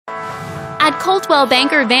At Coldwell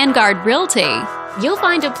Banker Vanguard Realty, you'll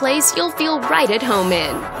find a place you'll feel right at home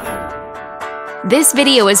in. This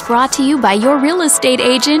video is brought to you by your real estate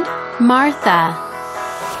agent, Martha.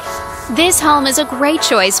 This home is a great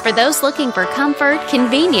choice for those looking for comfort,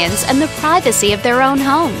 convenience, and the privacy of their own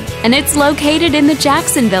home, and it's located in the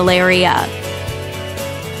Jacksonville area.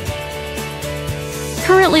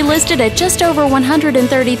 Currently listed at just over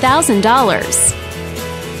 $130,000.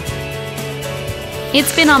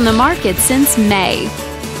 It's been on the market since May.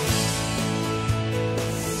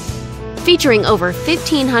 Featuring over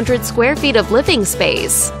 1,500 square feet of living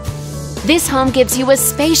space, this home gives you a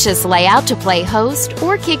spacious layout to play host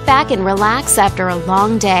or kick back and relax after a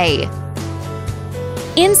long day.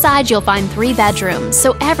 Inside, you'll find 3 bedrooms,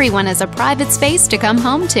 so everyone has a private space to come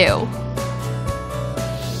home to,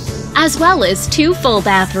 as well as 2 full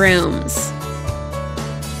bathrooms.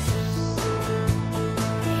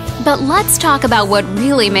 But let's talk about what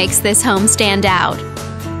really makes this home stand out.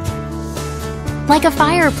 Like a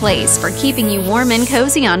fireplace for keeping you warm and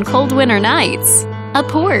cozy on cold winter nights, a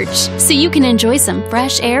porch so you can enjoy some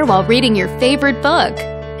fresh air while reading your favorite book,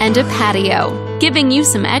 and a patio, giving you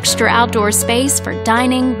some extra outdoor space for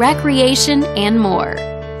dining, recreation, and more.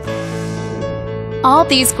 All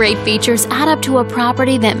these great features add up to a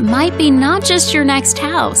property that might be not just your next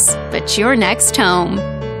house, but your next home.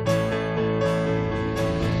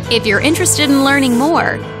 If you're interested in learning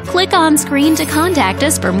more, click on screen to contact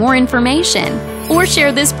us for more information or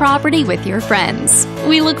share this property with your friends.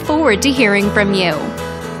 We look forward to hearing from you.